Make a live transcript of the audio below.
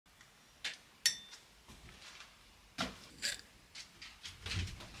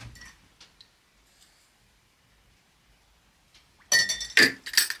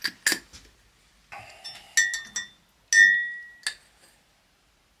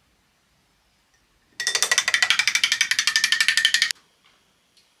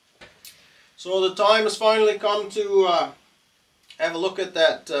So the time has finally come to have a look at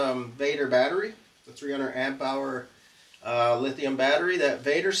that Vatrer battery, the 300 amp hour lithium battery that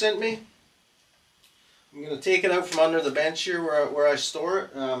Vatrer sent me. I'm going to take it out from under the bench here where I store it.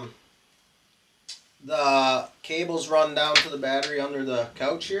 The cables run down to the battery under the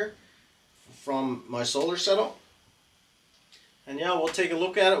couch here from my solar setup. And yeah, we'll take a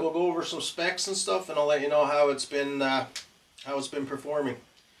look at it. We'll go over some specs and stuff, and I'll let you know how it's been performing.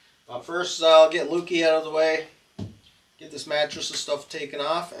 But first, I'll get Lukey out of the way, get this mattress and stuff taken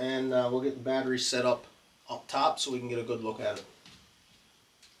off, and we'll get the battery set up top so we can get a good look at it.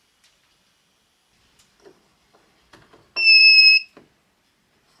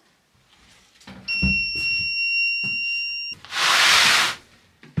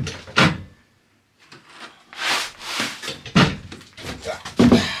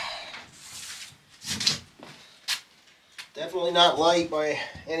 Definitely not light by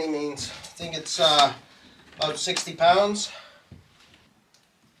any means. I think it's about 60 pounds.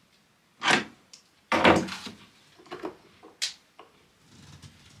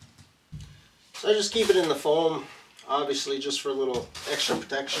 So I just keep it in the foam, obviously just for a little extra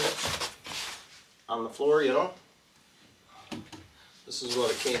protection on the floor, you know. This is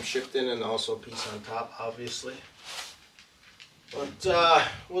what it came shipped in, and also a piece on top, obviously. But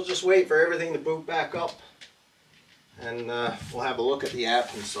we'll just wait for everything to boot back up, and we'll have a look at the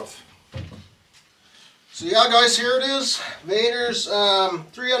app and stuff. So yeah guys, here it is. Vatr's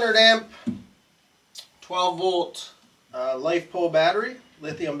 300 amp 12 volt LiFePO battery,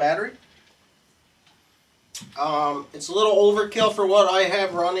 lithium battery. It's a little overkill for what I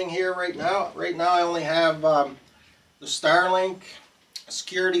have running here right now. Right now I only have the Starlink, a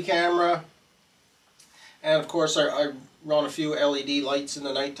security camera, and of course I run a few LED lights in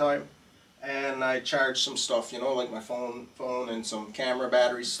the nighttime. And I charge some stuff, you know, like my phone and some camera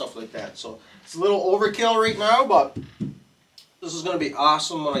batteries, stuff like that. So it's a little overkill right now, but this is going to be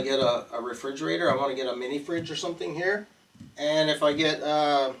awesome when I get a refrigerator. I want to get a mini fridge or something here. And if I get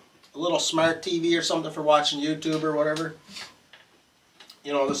a little smart TV or something for watching YouTube or whatever,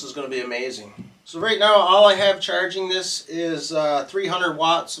 you know, this is going to be amazing. So right now all I have charging this is 300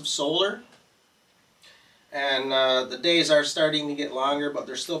 watts of solar. And the days are starting to get longer, but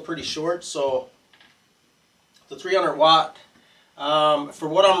they're still pretty short. So the 300 watt, for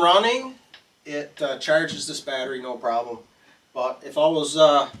what I'm running, it charges this battery no problem. But if I was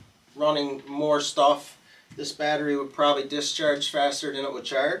running more stuff, this battery would probably discharge faster than it would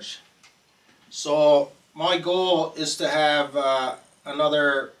charge. So my goal is to have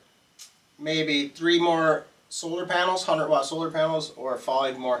another maybe 3 more solar panels, 100 watt solar panels, or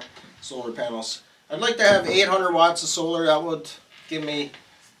 5 more solar panels. I'd like to have 800 watts of solar. That would give me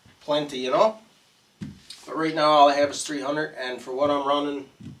plenty, you know. But right now all I have is 300, and for what I'm running,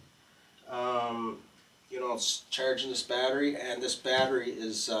 you know, it's charging this battery, and this battery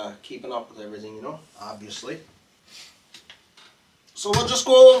is keeping up with everything, you know, obviously. So we'll just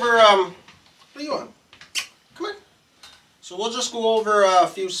go over, what do you want? Come on. So we'll just go over a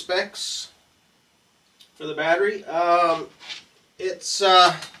few specs for the battery.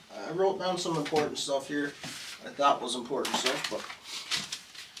 I wrote down some important stuff here I thought was important stuff, but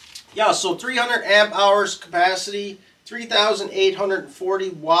yeah, so 300 amp hours capacity, 3,840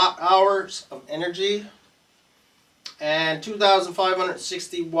 watt hours of energy, and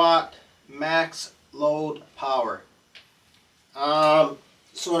 2,560 watt max load power.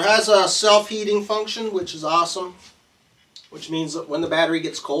 So it has a self-heating function, which is awesome, which means that when the battery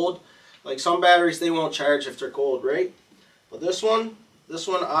gets cold, like some batteries, they won't charge if they're cold, right? But this one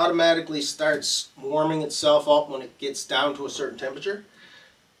automatically starts warming itself up when it gets down to a certain temperature.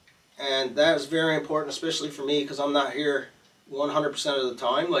 And that is very important, especially for me, because I'm not here 100% of the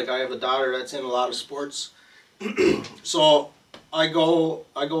time. Like, I have a daughter that's in a lot of sports. So I go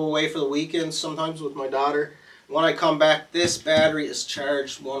away for the weekends sometimes with my daughter. When I come back, this battery is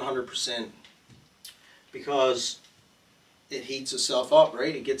charged 100% because it heats itself up,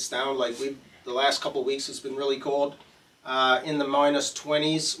 right? It gets down, like the last couple of weeks it's been really cold. In the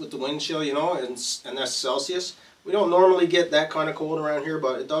 -20s with the wind chill, you know, and that's Celsius. We don't normally get that kind of cold around here,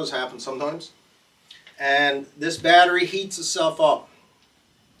 but it does happen sometimes. And this battery heats itself up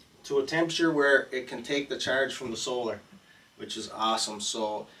to a temperature where it can take the charge from the solar, which is awesome.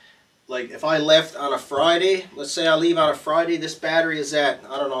 So, like, if I left on a Friday, let's say I leave on a Friday, this battery is at,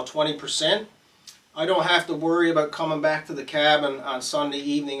 I don't know, 20%. I don't have to worry about coming back to the cabin on Sunday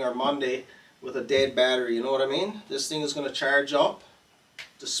evening or Monday with a dead battery, you know what I mean? This thing is going to charge up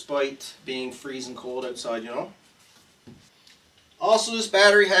despite being freezing cold outside, you know? Also, this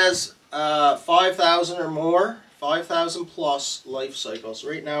battery has 5,000 or more 5,000 plus life cycles.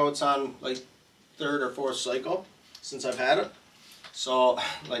 Right now it's on like 3rd or 4th cycle since I've had it. So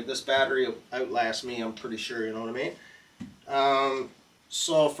like this battery will outlast me, I'm pretty sure, you know what I mean?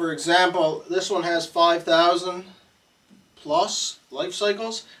 So for example, this one has 5,000 plus life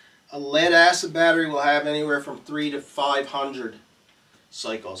cycles. A lead acid battery will have anywhere from 300 to 500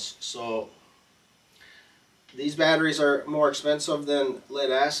 cycles. So these batteries are more expensive than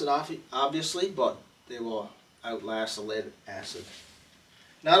lead acid, obviously, but they will outlast a lead acid.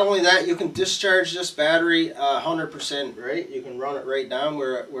 Not only that, you can discharge this battery 100%, right? You can run it right down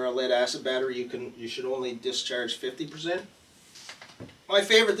where a lead acid battery you should only discharge 50%. My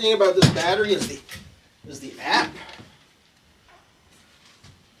favorite thing about this battery is the app.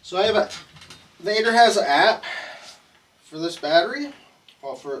 So Vatrer has an app for this battery,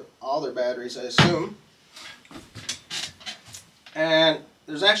 well, for all their batteries, I assume. And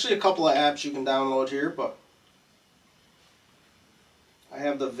there's actually a couple of apps you can download here, but I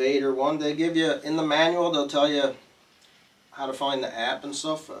have the Vatrer one. They give you, in the manual, they'll tell you how to find the app and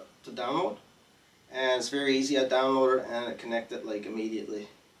stuff to download. And it's very easy. I download it and it connected like immediately.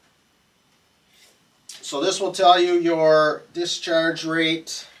 So this will tell you your discharge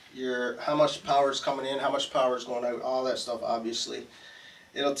rate, how much power is coming in, how much power is going out, all that stuff, obviously.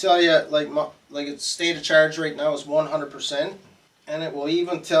 It'll tell you, like its state of charge right now is 100%. And it will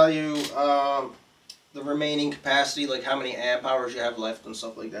even tell you the remaining capacity, like how many amp hours you have left and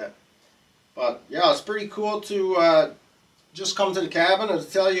stuff like that. But yeah, it's pretty cool to just come to the cabin and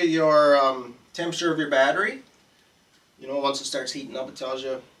tell you your temperature of your battery. You know, once it starts heating up, it tells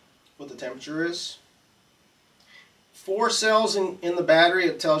you what the temperature is. 4 cells in the battery.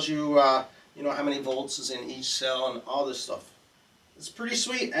 It tells you, you know, how many volts is in each cell and all this stuff. It's a pretty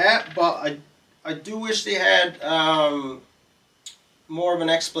sweet app, but I do wish they had more of an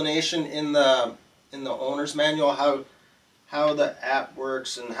explanation in the owner's manual how the app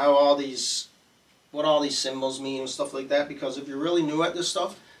works and how what all these symbols mean and stuff like that. Because if you're really new at this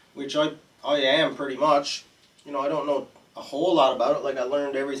stuff, which I am pretty much, you know, I don't know a whole lot about it. Like, I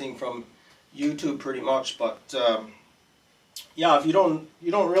learned everything from YouTube pretty much, but yeah, if you don't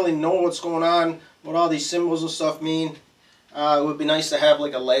really know what's going on, what all these symbols and stuff mean, it would be nice to have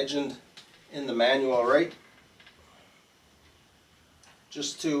like a legend in the manual, right?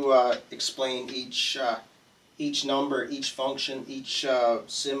 Just to explain each number, each function, each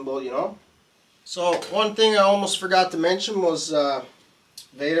symbol, you know. So one thing I almost forgot to mention was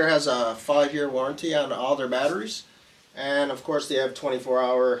Vatrer has a 5-year warranty on all their batteries, and of course they have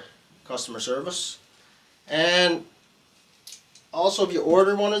 24-hour customer service. And also, if you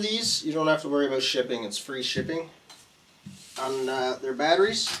order one of these, you don't have to worry about shipping. It's free shipping on their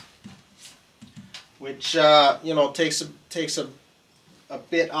batteries, which you know, takes a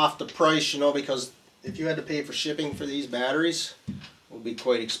bit off the price, you know, because if you had to pay for shipping for these batteries, it would be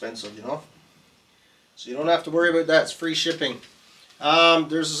quite expensive, you know. So you don't have to worry about that. It's free shipping.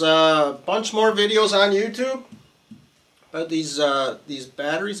 There's a bunch more videos on YouTube about these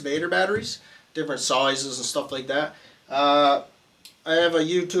batteries, Vatrer batteries, different sizes and stuff like that. I have a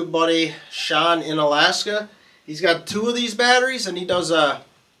YouTube buddy, Sean in Alaska. He's got 2 of these batteries, and he does a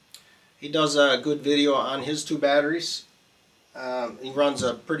good video on his 2 batteries. He runs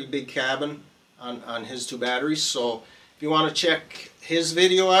a pretty big cabin on his 2 batteries. So if you want to check his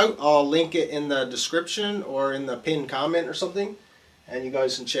video out, I'll link it in the description or in the pinned comment or something, and you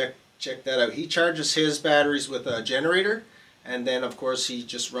guys can check that out. He charges his batteries with a generator, and then of course he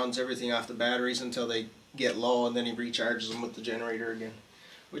just runs everything off the batteries until they get low, and then he recharges them with the generator again,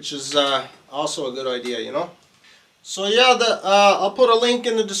 which is also a good idea, you know. So yeah, I'll put a link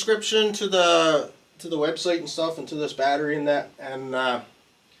in the description to the website and stuff, and to this battery and that, and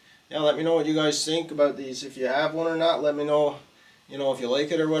yeah, let me know what you guys think about these. If you have one or not, let me know, you know, if you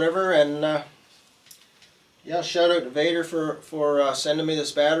like it or whatever. And yeah, shout out to Vatrer for sending me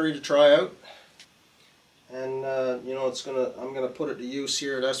this battery to try out. And you know, I'm gonna put it to use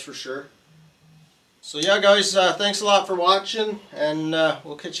here, that's for sure. So yeah, guys, thanks a lot for watching, and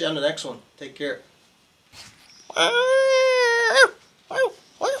we'll catch you on the next one. Take care. All right.